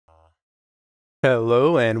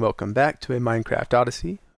Hello and welcome back to a Minecraft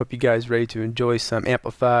Odyssey. Hope you guys ready to enjoy some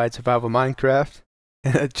amplified survival Minecraft.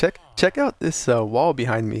 check out this wall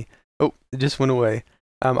behind me. Oh, it just went away.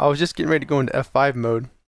 I was just getting ready to go into F5 mode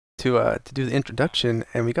to do the introduction,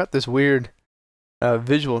 and we got this weird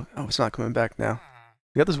visual. Oh, it's not coming back now.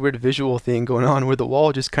 We got this weird visual thing going on where the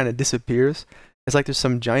wall just kind of disappears. It's like there's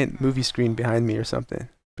some giant movie screen behind me or something.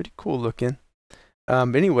 Pretty cool looking.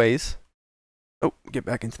 Anyways, oh, get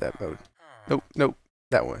back into that mode. Nope,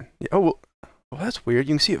 that one. Yeah, oh, well, that's weird.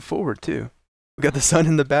 You can see it forward too. We got the sun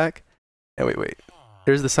in the back. And wait.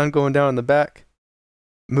 There's the sun going down in the back.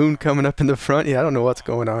 Moon coming up in the front. Yeah, I don't know what's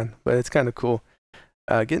going on, but it's kind of cool.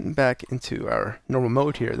 Getting back into our normal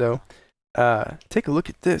mode here, though. Take a look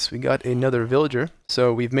at this. We got another villager.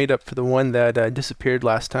 So we've made up for the one that disappeared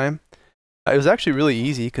last time. It was actually really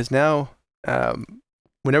easy because now,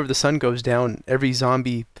 whenever the sun goes down, every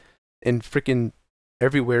zombie in freaking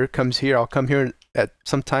everywhere comes here. I'll come here at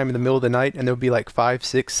some time in the middle of the night and there'll be like 5,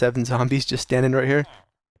 6, 7 zombies just standing right here.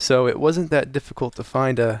 So it wasn't that difficult to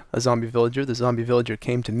find a zombie villager. The zombie villager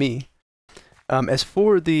came to me. As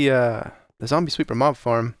for the zombie sweeper mob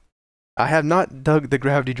farm, I have not dug the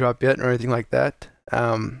gravity drop yet or anything like that.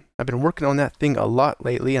 I've been working on that thing a lot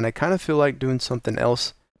lately and I kind of feel like doing something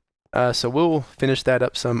else. So we'll finish that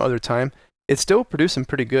up some other time. It's still producing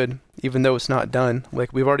pretty good, even though it's not done.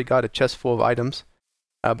 Like, we've already got a chest full of items.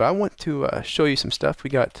 But I want to show you some stuff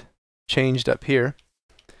we got changed up here.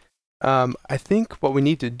 I think what we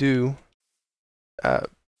need to do at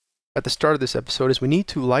the start of this episode is we need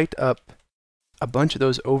to light up a bunch of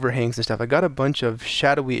those overhangs and stuff. I got a bunch of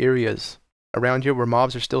shadowy areas around here where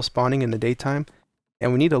mobs are still spawning in the daytime,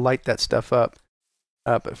 and we need to light that stuff up.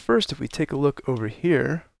 But first, if we take a look over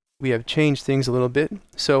here, we have changed things a little bit.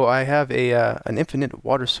 So I have an infinite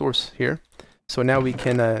water source here. So now we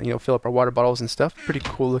can, fill up our water bottles and stuff. Pretty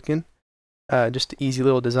cool looking. Just an easy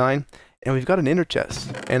little design. And we've got an inner chest.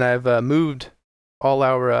 And I've moved all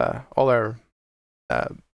our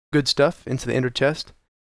good stuff into the inner chest.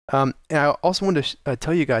 And I also wanted to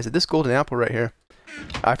tell you guys that this golden apple right here,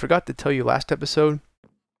 I forgot to tell you last episode,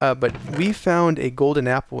 but we found a golden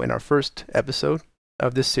apple in our first episode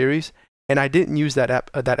of this series. And I didn't use that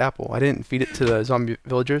apple. I didn't feed it to the zombie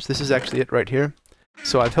villagers. This is actually it right here.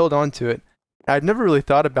 So I've held on to it. I'd never really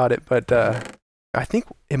thought about it, but I think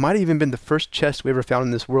it might have even been the first chest we ever found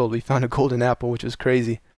in this world. We found a golden apple, which was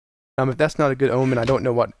crazy. If that's not a good omen, I don't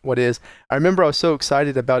know what is. I remember I was so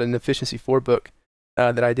excited about an Efficiency 4 book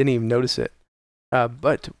that I didn't even notice it.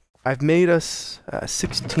 But I've made us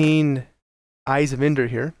 16 Eyes of Ender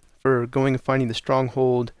here for going and finding the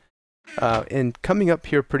stronghold and coming up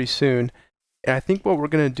here pretty soon. And I think what we're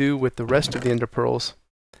going to do with the rest of the Ender Pearls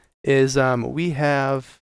is we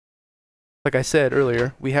have... Like I said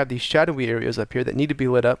earlier, we have these shadowy areas up here that need to be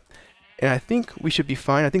lit up. And I think we should be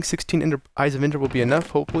fine. I think 16 Eyes of Ender will be enough,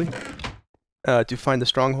 hopefully, to find the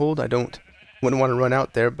stronghold. Wouldn't want to run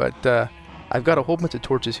out there, but I've got a whole bunch of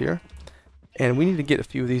torches here. And we need to get a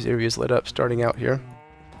few of these areas lit up starting out here.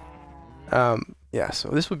 Yeah, so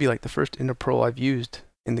this would be like the first Ender Pearl I've used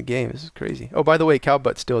in the game. This is crazy. Oh, by the way,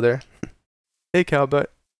 Cowbutt's still there. Hey, Cowbutt.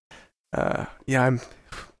 Yeah,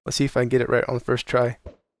 let's see if I can get it right on the first try.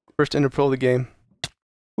 First Ender Pearl of the game.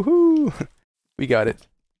 Woohoo! We got it.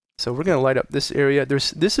 So we're gonna light up this area. The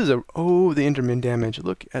Enderman damage.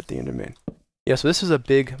 Look at the Enderman. Yeah, so this is a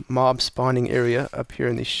big mob spawning area up here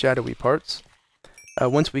in these shadowy parts.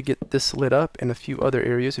 Once we get this lit up and a few other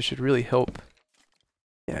areas, it should really help.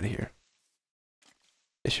 Get out of here.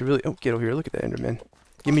 It should really... Oh, get over here. Look at that Enderman.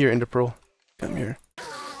 Give me your Ender Pearl. Come here.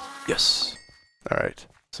 Yes. Alright.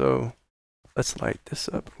 So, let's light this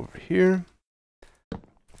up over here.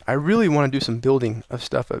 I really want to do some building of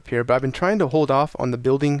stuff up here, but I've been trying to hold off on the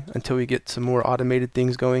building until we get some more automated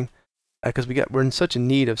things going, because we're in such a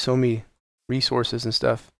need of so many resources and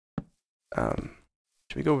stuff.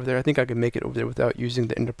 Should we go over there? I think I can make it over there without using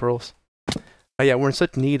the Ender Pearls. Yeah, we're in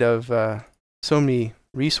such need of so many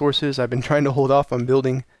resources. I've been trying to hold off on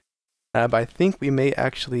building, but I think we may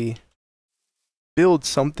actually build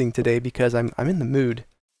something today because I'm in the mood.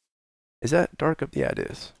 Is that dark up? Yeah, it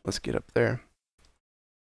is. Let's get up there.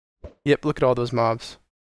 Yep, look at all those mobs.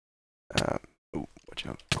 Ooh, watch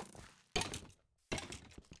out.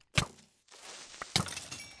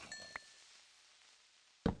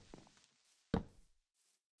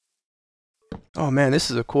 Oh man,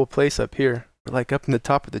 this is a cool place up here. We're like up in the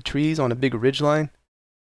top of the trees on a big ridge line.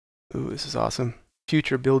 Ooh, this is awesome.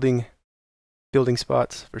 Future building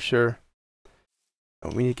spots for sure.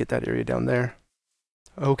 Oh, we need to get that area down there.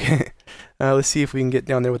 Okay, let's see if we can get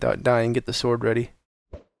down there without dying. Get the sword ready.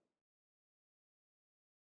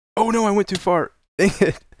 Oh no, I went too far. Dang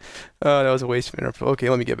it. Oh, that was a waste of energy. Okay,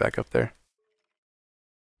 let me get back up there.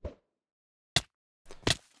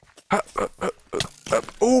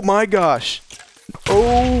 Oh my gosh.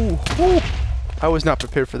 Oh, whew. I was not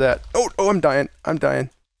prepared for that. Oh, I'm dying. I'm dying.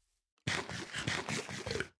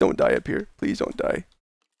 Don't die up here. Please don't die.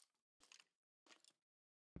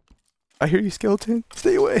 I hear you, skeleton.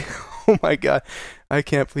 Stay away. Oh my god. I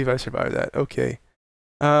can't believe I survived that. Okay.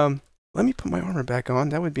 Let me put my armor back on.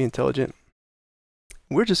 That would be intelligent.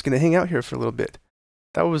 We're just gonna hang out here for a little bit.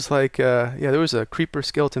 That was like, yeah, there was a creeper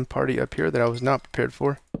skeleton party up here that I was not prepared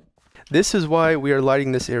for. This is why we are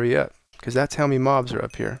lighting this area up, because that's how many mobs are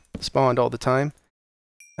up here. Spawned all the time.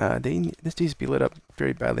 This needs to be lit up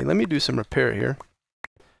very badly. Let me do some repair here.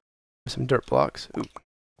 Some dirt blocks. Ooh.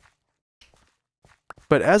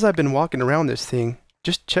 But as I've been walking around this thing,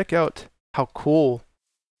 just check out how cool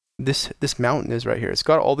this mountain is right here. It's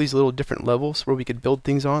got all these little different levels where we could build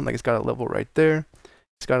things on. Like it's got a level right there.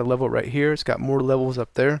 It's got a level right here. It's got more levels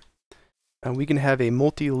up there. And we can have a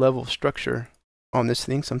multi-level structure on this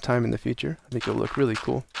thing sometime in the future. I think it'll look really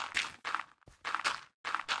cool.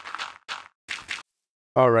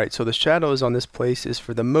 Alright, so the shadows on this place is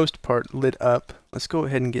for the most part lit up. Let's go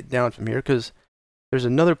ahead and get down from here because there's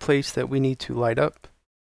another place that we need to light up.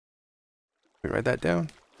 Let me write that down.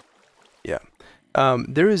 Yeah.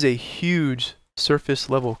 There is a huge surface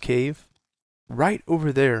level cave right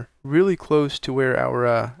over there, really close to where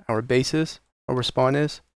our base is, our spawn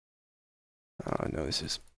is. Oh no, this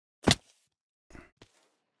is...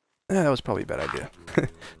 that was probably a bad idea.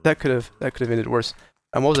 that could have ended worse.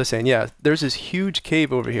 What was I saying? Yeah, there's this huge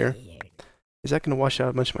cave over here. Is that going to wash out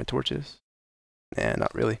a bunch of my torches? Nah,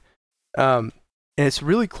 not really. And it's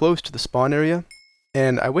really close to the spawn area.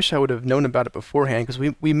 And I wish I would have known about it beforehand,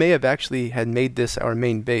 because we may have actually had made this our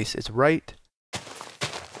main base. It's right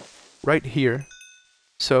here.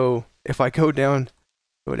 So if I go down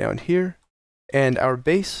here, and our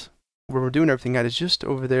base, where we're doing everything at, is just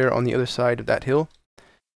over there on the other side of that hill.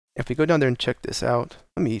 If we go down there and check this out,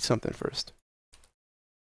 let me eat something first.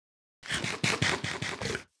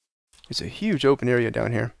 It's a huge open area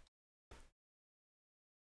down here.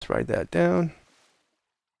 Let's write that down.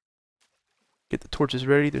 Get the torches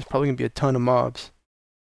ready. There's probably going to be a ton of mobs.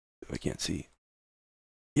 I can't see.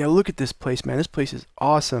 Yeah, look at this place, man. This place is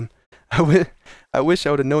awesome. I wish I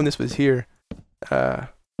would have known this was here when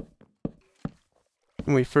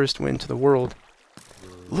we first went into the world.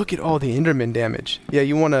 Look at all the Enderman damage. Yeah,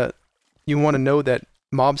 you wanna know that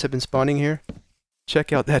mobs have been spawning here?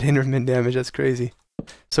 Check out that Enderman damage. That's crazy.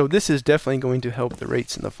 So this is definitely going to help the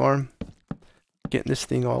rates in the farm. Getting this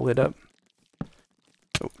thing all lit up.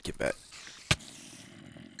 Oh, get back.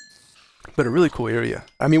 But a really cool area.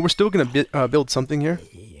 I mean, we're still going to build something here.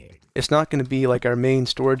 It's not going to be like our main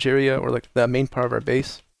storage area or like the main part of our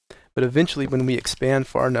base. But eventually, when we expand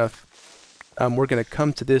far enough, we're going to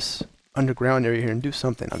come to this underground area here and do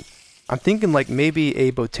something. I'm thinking like maybe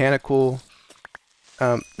a botanical...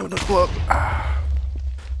 no, don't blow up.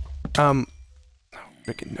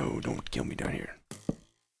 Freaking no, don't kill me down here.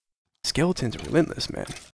 Skeletons are relentless, man.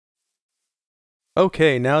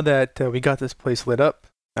 Okay, now that we got this place lit up,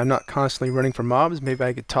 I'm not constantly running from mobs. Maybe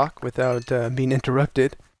I could talk without being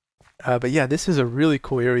interrupted. But yeah, this is a really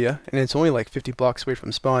cool area, and it's only like 50 blocks away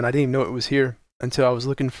from spawn. I didn't even know it was here until I was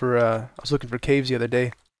looking for caves the other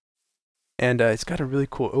day. And it's got a really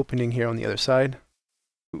cool opening here on the other side.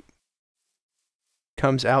 Ooh.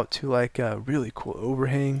 Comes out to like a really cool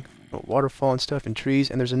overhang, a waterfall and stuff, and trees.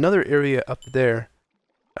 And there's another area up there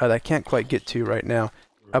that I can't quite get to right now.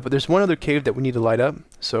 But there's one other cave that we need to light up.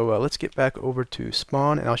 So let's get back over to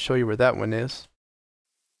spawn, and I'll show you where that one is.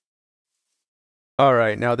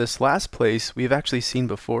 Alright, now this last place we've actually seen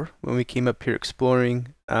before when we came up here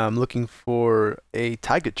exploring, looking for a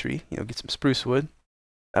taiga tree, get some spruce wood.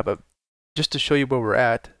 But just to show you where we're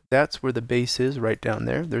at, that's where the base is, right down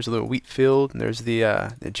there. There's a little wheat field, and there's the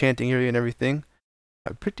enchanting area and everything.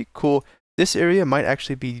 Pretty cool. This area might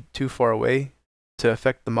actually be too far away to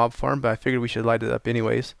affect the mob farm, but I figured we should light it up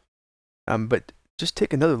anyways. But just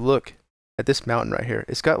take another look at this mountain right here.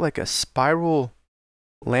 It's got like a spiral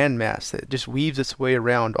landmass that just weaves its way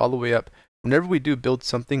around all the way up. Whenever we do build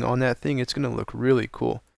something on that thing, it's going to look really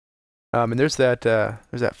cool. And there's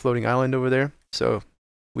that floating island over there. So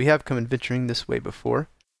we have come adventuring this way before.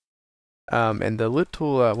 And the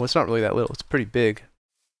little, well, it's not really that little. It's pretty big.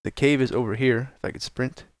 The cave is over here, if I could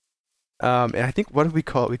sprint. And I think, what did we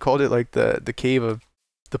call it? We called it like the cave of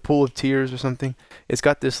the pool of tears or something. It's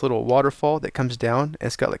got this little waterfall that comes down, and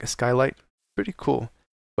it's got like a skylight. Pretty cool.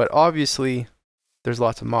 But obviously, there's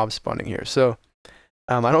lots of mobs spawning here. So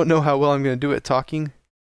I don't know how well I'm going to do at talking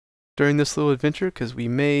during this little adventure, because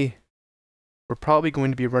we're we're probably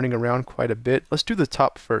going to be running around quite a bit. Let's do the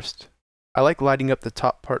top first. I like lighting up the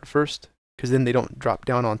top part first, because then they don't drop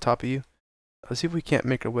down on top of you. Let's see if we can't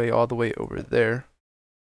make our way all the way over there.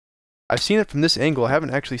 I've seen it from this angle. I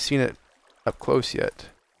haven't actually seen it up close yet.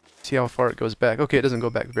 See how far it goes back. Okay, it doesn't go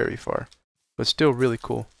back very far, but still really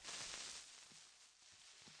cool.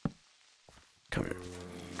 Come here.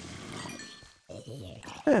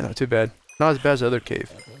 Not too bad. Not as bad as the other cave.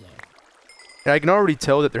 And I can already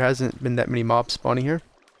tell that there hasn't been that many mobs spawning here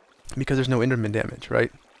because there's no Enderman damage,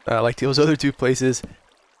 right? Like those other two places,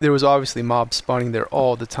 there was obviously mobs spawning there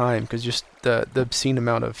all the time because just the obscene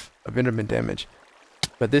amount of Enderman damage.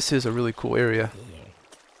 But this is a really cool area.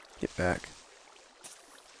 Get back.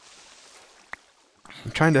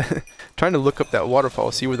 I'm trying to look up that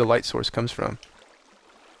waterfall, see where the light source comes from.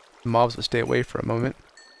 The mobs will stay away for a moment.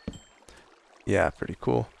 Yeah, pretty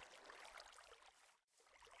cool.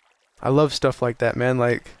 I love stuff like that, man.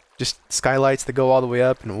 Like just skylights that go all the way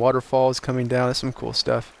up and waterfalls coming down. That's some cool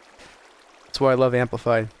stuff. That's why I love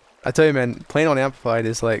Amplified. I tell you, man, playing on Amplified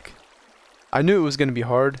is like, I knew it was going to be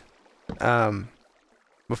hard.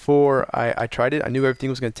 Before I tried it, I knew everything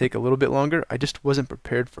was going to take a little bit longer. I just wasn't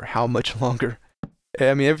prepared for how much longer.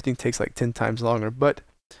 I mean, everything takes like 10 times longer, but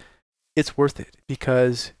it's worth it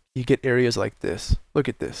because you get areas like this. Look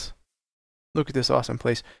at this. Look at this awesome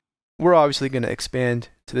place. We're obviously going to expand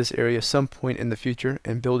to this area some point in the future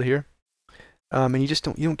and build here. And you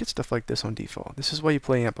don't get stuff like this on default. This is why you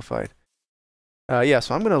play Amplified. Yeah,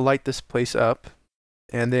 so I'm going to light this place up,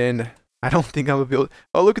 and then I don't think I'm going to be able.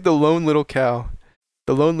 Oh, look at the lone little cow.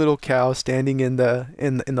 The lone little cow standing in the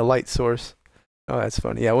light source. Oh, that's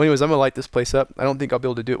funny. Yeah, well, anyways, I'm going to light this place up. I don't think I'll be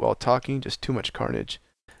able to do it while talking, just too much carnage.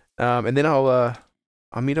 And then I'll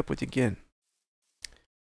meet up with you again.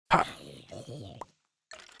 Ha!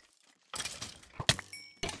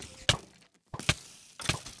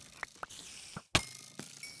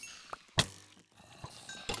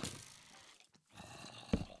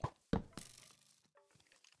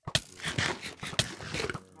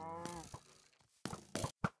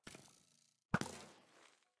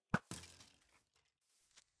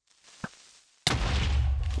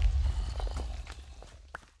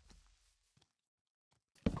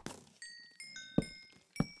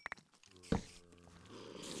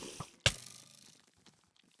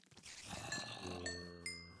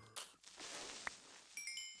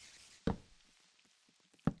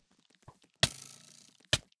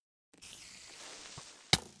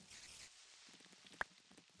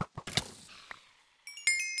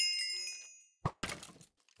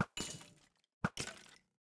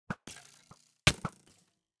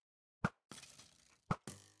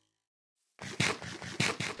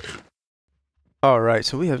 Alright,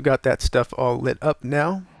 so we have got that stuff all lit up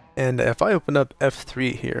now, and if I open up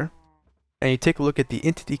F3 here, and you take a look at the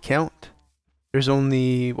entity count, there's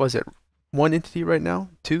only, what is it, one entity right now?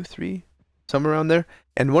 2, 3, somewhere around there,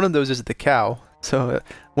 and one of those is the cow, so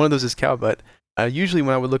one of those is cow butt. Usually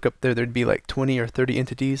when I would look up there, there'd be like 20 or 30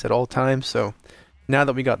 entities at all times, so now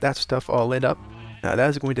that we got that stuff all lit up, that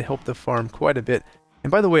is going to help the farm quite a bit. And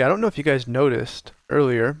by the way, I don't know if you guys noticed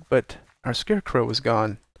earlier, but our scarecrow was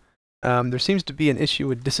gone. There seems to be an issue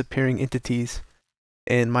with disappearing entities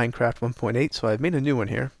in Minecraft 1.8, so I've made a new one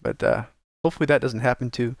here, but hopefully that doesn't happen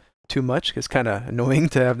too much, 'cause it's kind of annoying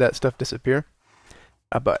to have that stuff disappear.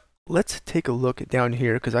 But let's take a look down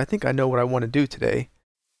here, because I think I know what I want to do today.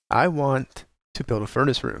 I want to build a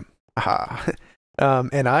furnace room. Aha!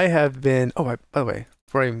 And I have been, by the way,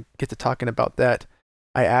 before I even get to talking about that,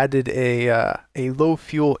 I added a low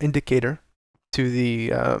fuel indicator to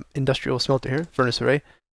the industrial smelter here, furnace array.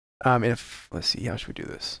 Let's see, how should we do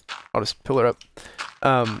this? I'll just pillar up.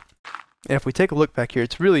 And if we take a look back here,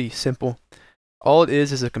 it's really simple. All it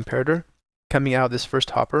is a comparator coming out of this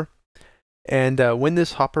first hopper. And when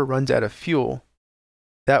this hopper runs out of fuel,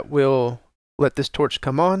 that will let this torch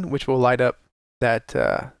come on, which will light up that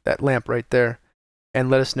lamp right there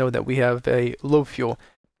and let us know that we have a low fuel.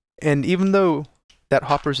 And even though that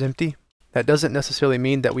hopper's empty, that doesn't necessarily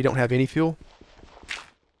mean that we don't have any fuel.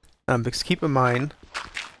 Because keep in mind,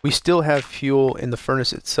 we still have fuel in the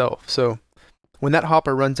furnace itself. So when that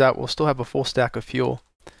hopper runs out, we'll still have a full stack of fuel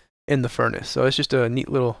in the furnace. So it's just a neat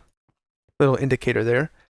little indicator there.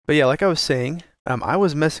 But yeah, like I was saying, I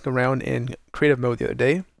was messing around in creative mode the other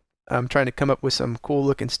day. I'm trying to come up with some cool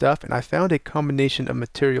looking stuff, and I found a combination of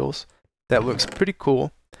materials that looks pretty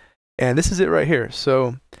cool. And this is it right here.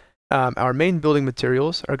 So our main building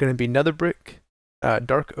materials are going to be nether brick,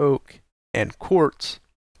 dark oak, and quartz.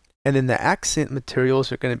 And then the accent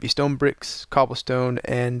materials are going to be stone bricks, cobblestone,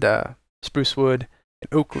 and spruce wood,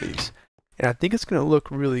 and oak leaves. And I think it's going to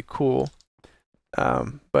look really cool.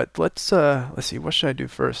 But let's see, what should I do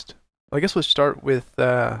first? Well, I guess we'll start with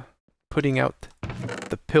putting out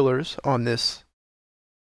the pillars on this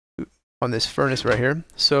furnace right here.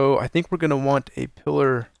 So I think we're gonna want a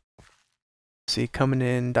pillar, see, coming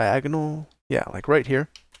in diagonal, yeah, like right here.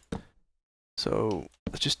 So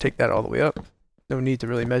let's just take that all the way up. No need to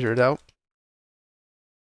really measure it out.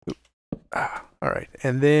 Alright,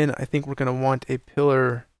 and then I think we're gonna want a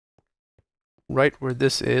pillar right where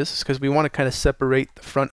this is, because we want to kind of separate the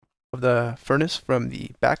front of the furnace from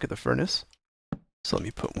the back of the furnace. So let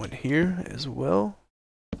me put one here as well.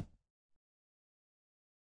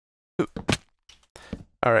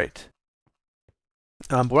 Alright.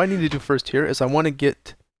 What I need to do first here is I want to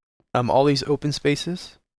get all these open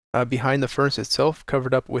spaces behind the furnace itself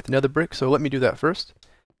covered up with nether brick. So let me do that first,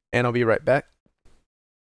 and I'll be right back.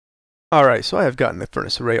 Alright, so I have gotten the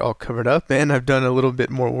furnace array all covered up, and I've done a little bit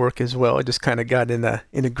more work as well. I just kind of got in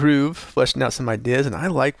a groove, fleshing out some ideas, and I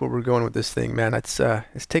like where we're going with this thing, man. It's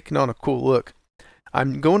taking on a cool look.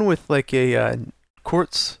 I'm going with like a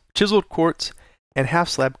chiseled quartz and half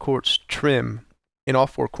slab quartz trim in all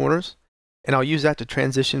four corners, and I'll use that to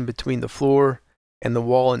transition between the floor and the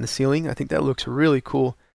wall and the ceiling. I think that looks really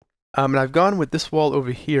cool. And I've gone with this wall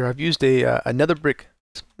over here. I've used a nether brick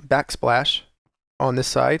backsplash on this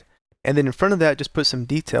side. And then in front of that, just put some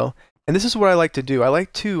detail. And this is what I like to do. I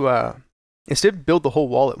like to, instead of build the whole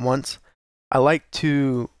wall at once, I like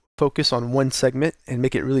to focus on one segment and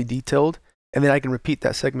make it really detailed. And then I can repeat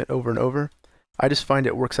that segment over and over. I just find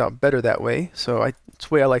it works out better that way. So it's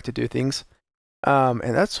the way I like to do things. And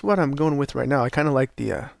that's what I'm going with right now. I kind of like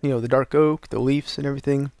the, the dark oak, the leaves and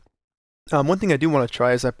everything. One thing I do want to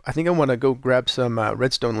try is I think I want to go grab some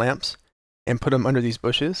redstone lamps and put them under these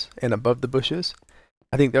bushes and above the bushes.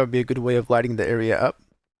 I think that would be a good way of lighting the area up.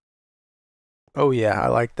 Oh yeah, I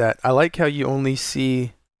like that. I like how you only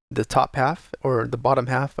see the top half or the bottom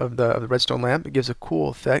half of the redstone lamp. It gives a cool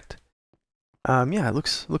effect. Yeah, it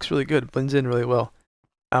looks really good. It blends in really well.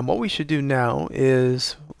 What we should do now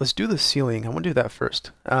is let's do the ceiling. I want to do that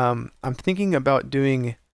first. I'm thinking about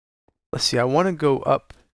doing. Let's see. I want to go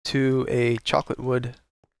up to a chocolate wood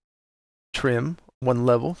trim, one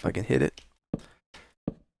level if I can hit it.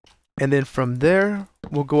 And then from there,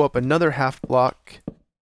 we'll go up another half block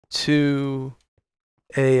to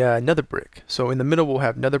a nether brick. So in the middle, we'll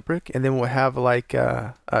have nether brick, and then we'll have like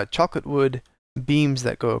chocolate wood beams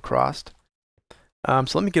that go across. So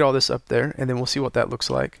let me get all this up there, and then we'll see what that looks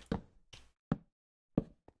like.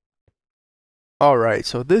 Alright,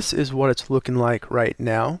 so this is what it's looking like right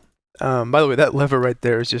now. By the way, that lever right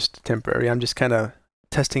there is just temporary. I'm just kind of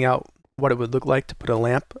testing out what it would look like to put a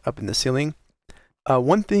lamp up in the ceiling.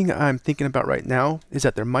 One thing I'm thinking about right now is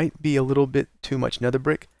that there might be a little bit too much nether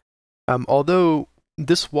brick. Although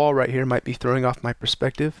this wall right here might be throwing off my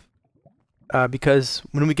perspective, because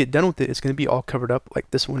when we get done with it, it's going to be all covered up like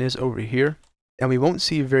this one is over here, and we won't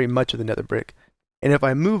see very much of the nether brick. And if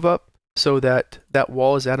I move up so that that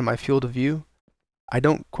wall is out of my field of view, I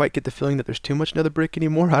don't quite get the feeling that there's too much nether brick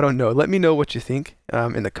anymore. I don't know. Let me know what you think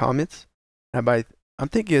in the comments. I'm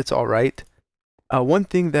thinking it's alright. One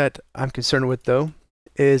thing that I'm concerned with though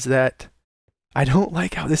is that I don't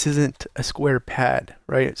like how this isn't a square pad,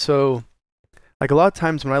 right? So like a lot of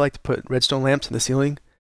times when I like to put redstone lamps in the ceiling,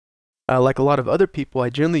 like a lot of other people, I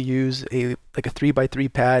generally use like a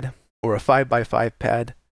 3x3 pad or a 5x5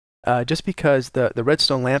 pad, just because the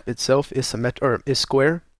redstone lamp itself is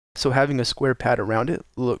square. So having a square pad around it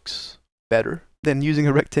looks better than using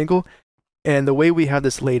a rectangle. And the way we have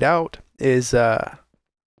this laid out is I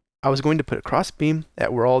was going to put a cross beam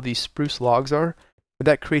at where all these spruce logs are, but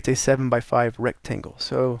that creates a 7x5 rectangle.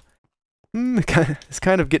 So it's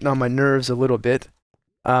kind of getting on my nerves a little bit.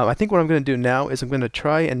 I think what I'm going to do now is I'm going to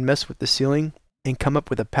try and mess with the ceiling and come up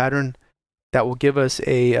with a pattern that will give us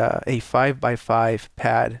a 5x5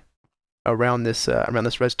 pad around this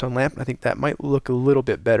redstone lamp. I think that might look a little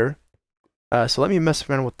bit better. So let me mess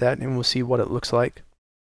around with that and we'll see what it looks like.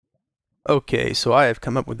 Okay, so I have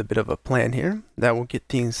come up with a bit of a plan here that will get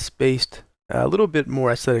things spaced a little bit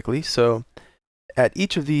more aesthetically. So at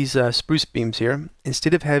each of these spruce beams here,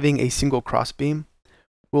 instead of having a single cross beam,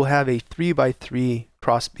 we'll have a 3x3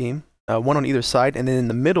 cross beam, one on either side, and then in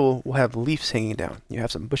the middle we'll have leaves hanging down. You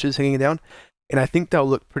have some bushes hanging down, and I think that'll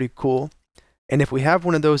look pretty cool. And if we have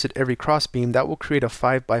one of those at every cross beam, that will create a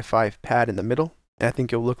 5x5 pad in the middle, and I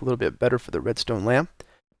think it'll look a little bit better for the redstone lamp.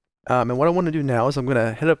 And what I want to do now is I'm going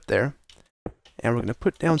to head up there, and we're going to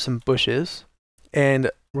put down some bushes, and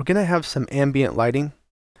we're going to have some ambient lighting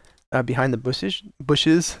behind the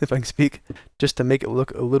bushes, if I can speak, just to make it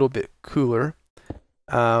look a little bit cooler.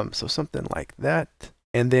 So something like that,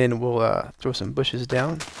 and then we'll throw some bushes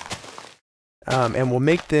down. and we'll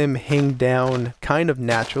make them hang down kind of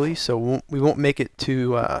naturally, so we won't make it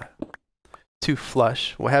too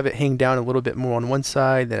flush. We'll have it hang down a little bit more on one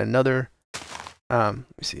side than another. Let me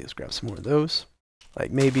see, let's grab some more of those.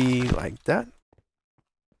 Like maybe like that.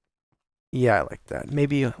 Yeah, I like that.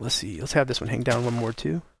 Maybe, let's see, let's have this one hang down one more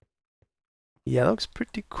too. Yeah, that looks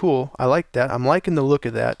pretty cool. I like that. I'm liking the look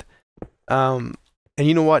of that. And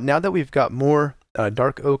you know what? Now that we've got more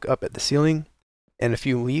dark oak up at the ceiling and a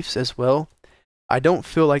few leaves as well, I don't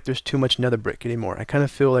feel like there's too much nether brick anymore. I kind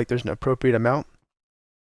of feel like there's an appropriate amount.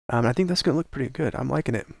 I think that's going to look pretty good. I'm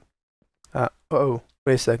liking it. Uh-oh,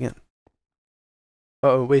 wait a second.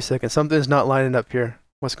 Uh-oh, wait a second. Something's not lining up here.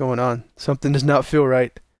 What's going on? Something does not feel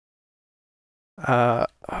right.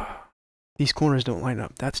 These corners don't line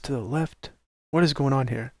up. That's to the left. What is going on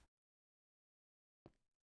here?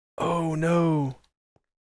 Oh no.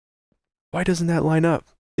 Why doesn't that line up?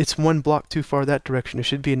 It's one block too far that direction. There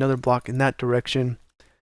should be another block in that direction.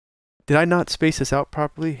 Did I not space this out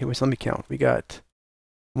properly? Here, let me count. We got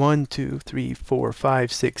 1, 2, 3, 4,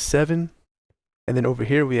 5, 6, 7. And then over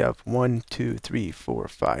here we have 1, 2, 3, 4,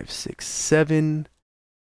 5, 6, 7.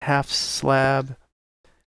 Half slab.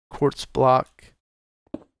 Quartz block.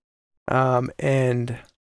 And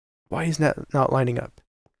why is that not lining up?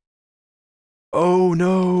 Oh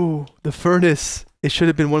no! The furnace! It should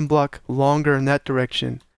have been one block longer in that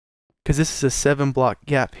direction. Because this is a 7 block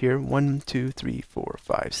gap here. 1, 2, 3, 4,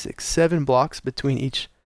 5, 6, 7 blocks between each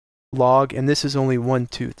log. And this is only 1,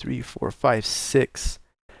 2, 3, 4, 5, 6.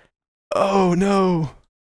 Oh no!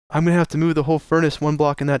 I'm going to have to move the whole furnace one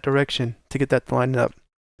block in that direction to get that to line up.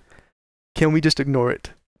 Can we just ignore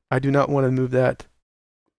it? I do not want to move that.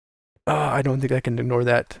 I don't think I can ignore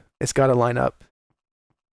that. It's got to line up.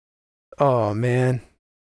 Oh man.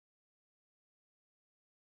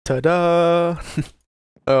 Ta-da!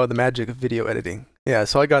 Oh, the magic of video editing. Yeah,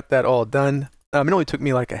 so I got that all done. It only took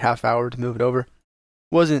me like a half hour to move it over.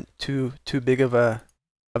 Wasn't too big of a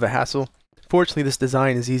hassle. Fortunately, this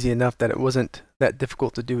design is easy enough that it wasn't that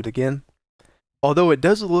difficult to do it again. Although it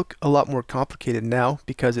does look a lot more complicated now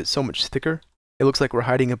because it's so much thicker. It looks like we're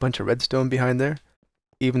hiding a bunch of redstone behind there,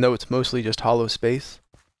 even though it's mostly just hollow space.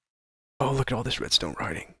 Oh, look at all this redstone we're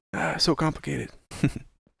hiding. So complicated.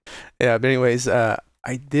 Yeah, but anyways,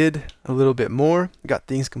 I did a little bit more. Got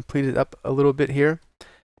things completed up a little bit here.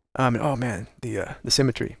 And oh man, the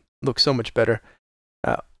symmetry looks so much better.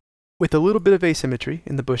 With a little bit of asymmetry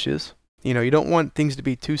in the bushes. You know, you don't want things to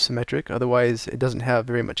be too symmetric, otherwise it doesn't have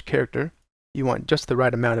very much character. You want just the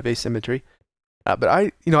right amount of asymmetry. But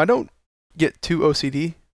I don't get too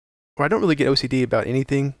OCD, or I don't really get OCD about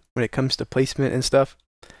anything when it comes to placement and stuff,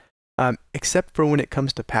 except for when it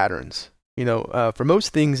comes to patterns. You know, for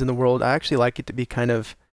most things in the world, I actually like it to be kind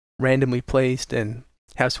of randomly placed and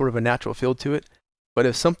have sort of a natural feel to it. But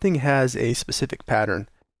if something has a specific pattern,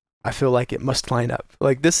 I feel like it must line up.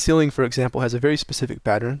 Like this ceiling, for example, has a very specific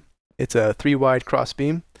pattern. It's a 3 wide cross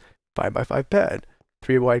beam, 5 by 5 pad.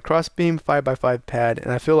 3 wide cross beam, 5 by 5 pad,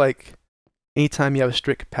 and I feel like anytime you have a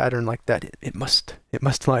strict pattern like that, it must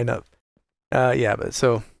line up. Yeah, but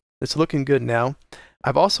so it's looking good now.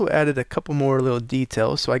 I've also added a couple more little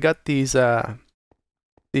details. So I got these oak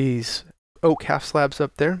half slabs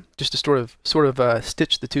up there, just to sort of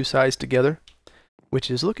stitch the two sides together, which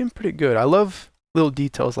is looking pretty good. I love little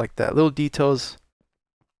details like that. Little details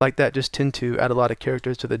like that just tend to add a lot of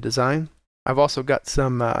character to the design. I've also got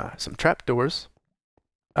some trapdoors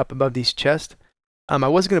up above these chests. I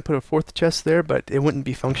was going to put a 4th chest there, but it wouldn't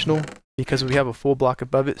be functional because we have a full block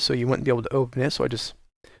above it, so you wouldn't be able to open it. So I just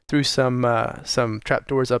threw some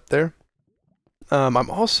trapdoors up there. I'm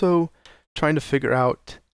also trying to figure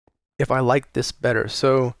out if I like this better.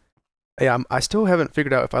 So yeah, I still haven't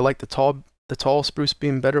figured out if I like the tall spruce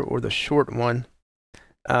beam better or the short one.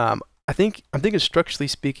 I'm thinking structurally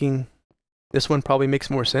speaking, this one probably makes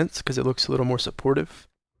more sense because it looks a little more supportive.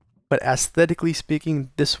 But aesthetically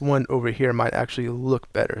speaking, this one over here might actually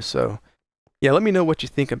look better. So yeah, let me know what you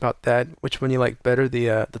think about that. Which one you like better,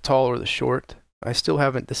 the tall or the short? I still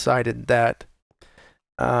haven't decided that.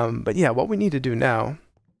 But yeah, what we need to do now.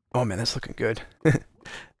 Oh man, that's looking good.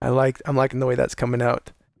 I'm liking the way that's coming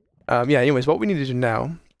out. Yeah. Anyways, what we need to do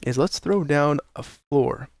now is let's throw down a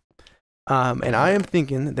floor. And I am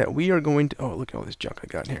thinking that we are going to. Oh, look at all this junk I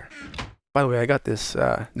got in here. By the way, I got this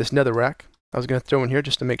nether rack. I was going to throw in here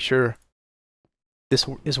just to make sure this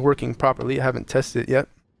is working properly. I haven't tested it yet.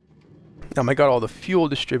 I got all the fuel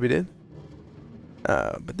distributed.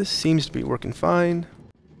 But this seems to be working fine.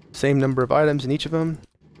 Same number of items in each of them.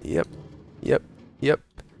 Yep.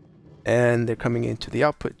 And they're coming into the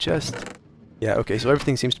output chest. Yeah, okay, so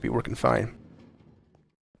everything seems to be working fine.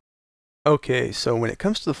 Okay, so when it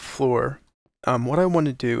comes to the floor, what I want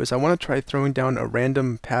to do is I want to try throwing down a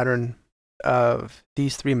random pattern of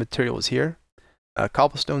these three materials here.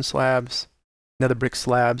 Cobblestone slabs, nether brick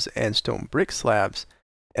slabs, and stone brick slabs.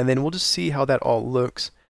 And then we'll just see how that all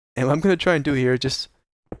looks. And what I'm going to try and do here is just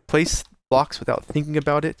place blocks without thinking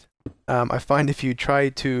about it. I find if you try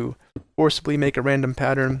to forcibly make a random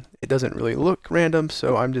pattern, it doesn't really look random,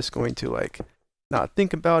 so I'm just going to like not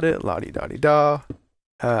think about it, la-di-da-di-da.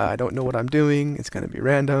 I don't know what I'm doing, it's going to be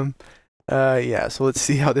random. Yeah, so let's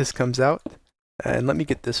see how this comes out. And let me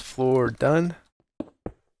get this floor done.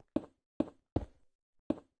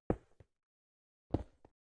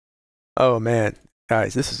 Oh man,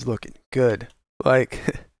 guys, this is looking good.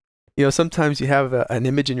 Like, you know, sometimes you have an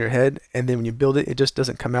image in your head, and then when you build it, it just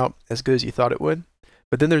doesn't come out as good as you thought it would.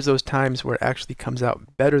 But then there's those times where it actually comes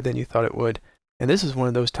out better than you thought it would. And this is one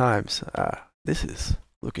of those times. This is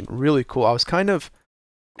looking really cool. I was kind of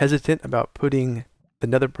hesitant about putting the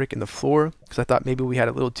nether brick in the floor because I thought maybe we had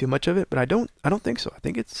a little too much of it, but I don't think so. I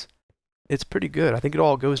think it's pretty good. I think it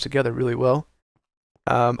all goes together really well.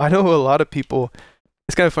 I know a lot of people,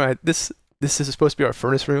 it's kind of funny. This is supposed to be our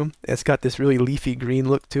furnace room. It's got this really leafy green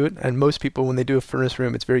look to it, and most people when they do a furnace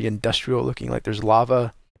room, it's very industrial looking, like there's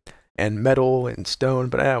lava and metal and stone,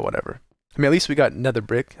 but whatever. I mean, at least we got nether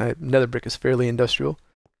brick. Nether brick is fairly industrial.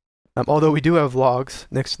 Although we do have logs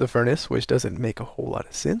next to the furnace, which doesn't make a whole lot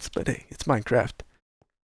of sense, but hey, it's Minecraft.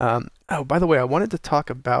 Oh, by the way, I wanted to talk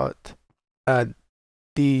about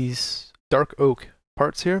these dark oak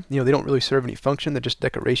parts here. You know, they don't really serve any function, they're just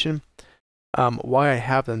decoration. Why I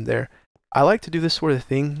have them there. I like to do this sort of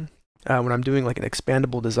thing when I'm doing like an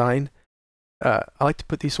expandable design. I like to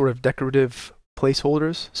put these sort of decorative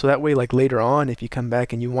placeholders, so that way like later on if you come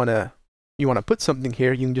back and you want to put something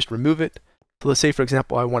here, you can just remove it. So let's say for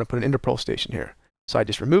example I want to put an ender pearl station here, so I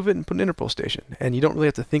just remove it and put an ender pearl station, and you don't really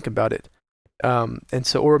have to think about it. And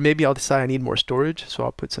so, or maybe I'll decide I need more storage, so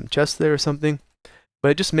I'll put some chests there or something.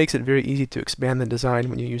 But it just makes it very easy to expand the design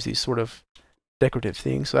when you use these sort of decorative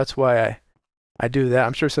things. So that's why I do that.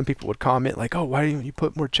 I'm sure some people would comment like, oh, why don't you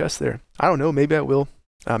put more chests there? I don't know, maybe I will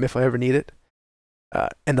if I ever need it.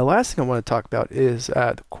 And the last thing I want to talk about is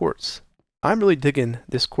the quartz. I'm really digging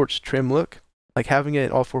this quartz trim look, like having it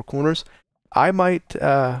in all four corners. I might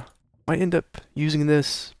end up using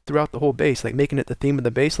this throughout the whole base, like making it the theme of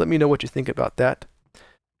the base. Let me know what you think about that.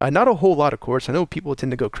 Not a whole lot of quartz. I know people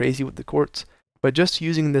tend to go crazy with the quartz, but just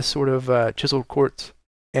using this sort of chiseled quartz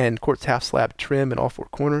and quartz half slab trim in all four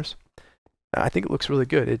corners, I think it looks really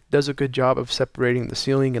good. It does a good job of separating the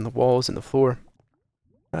ceiling and the walls and the floor.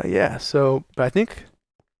 Yeah, so but I think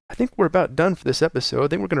we're about done for this episode. I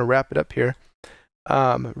think we're going to wrap it up here.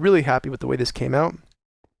 Really happy with the way this came out.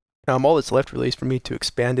 All that's left really is for me to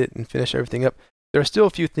expand it and finish everything up. There are still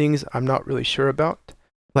a few things I'm not really sure about,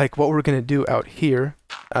 like what we're going to do out here,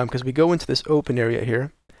 because we go into this open area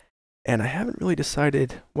here, and I haven't really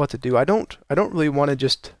decided what to do. I don't really want to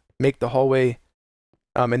just make the hallway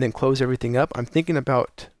and then close everything up. I'm thinking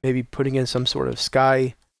about maybe putting in some sort of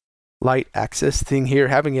sky light access thing here,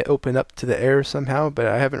 having it open up to the air somehow, but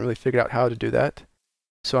I haven't really figured out how to do that.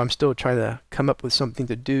 So I'm still trying to come up with something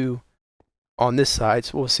to do on this side,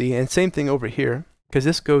 so we'll see. And same thing over here, because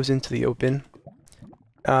this goes into the open,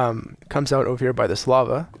 comes out over here by this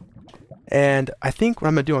lava. And I think what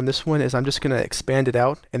I'm going to do on this one is I'm just going to expand it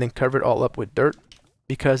out and then cover it all up with dirt,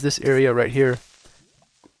 because this area right here,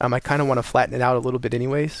 I kind of want to flatten it out a little bit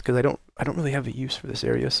anyways, because I don't really have a use for this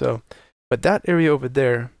area. So, but that area over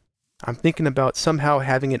there, I'm thinking about somehow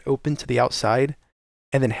having it open to the outside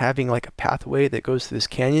and then having like a pathway that goes to this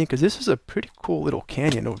canyon, because this is a pretty cool little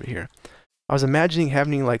canyon over here. I was imagining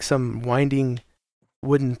having like some winding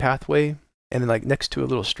wooden pathway and then like next to a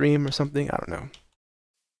little stream or something. I don't know.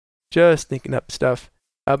 Just thinking up stuff.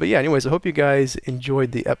 But yeah, anyways, I hope you guys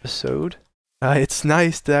enjoyed the episode. It's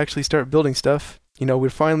nice to actually start building stuff. You know, we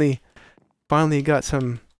finally got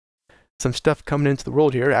some stuff coming into the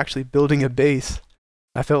world here, actually building a base.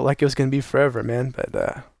 I felt like it was going to be forever, man.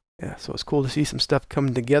 But yeah, so it's cool to see some stuff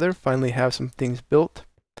coming together, finally have some things built.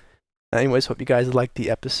 Anyways, hope you guys liked the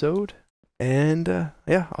episode. And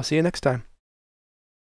yeah, I'll see you next time.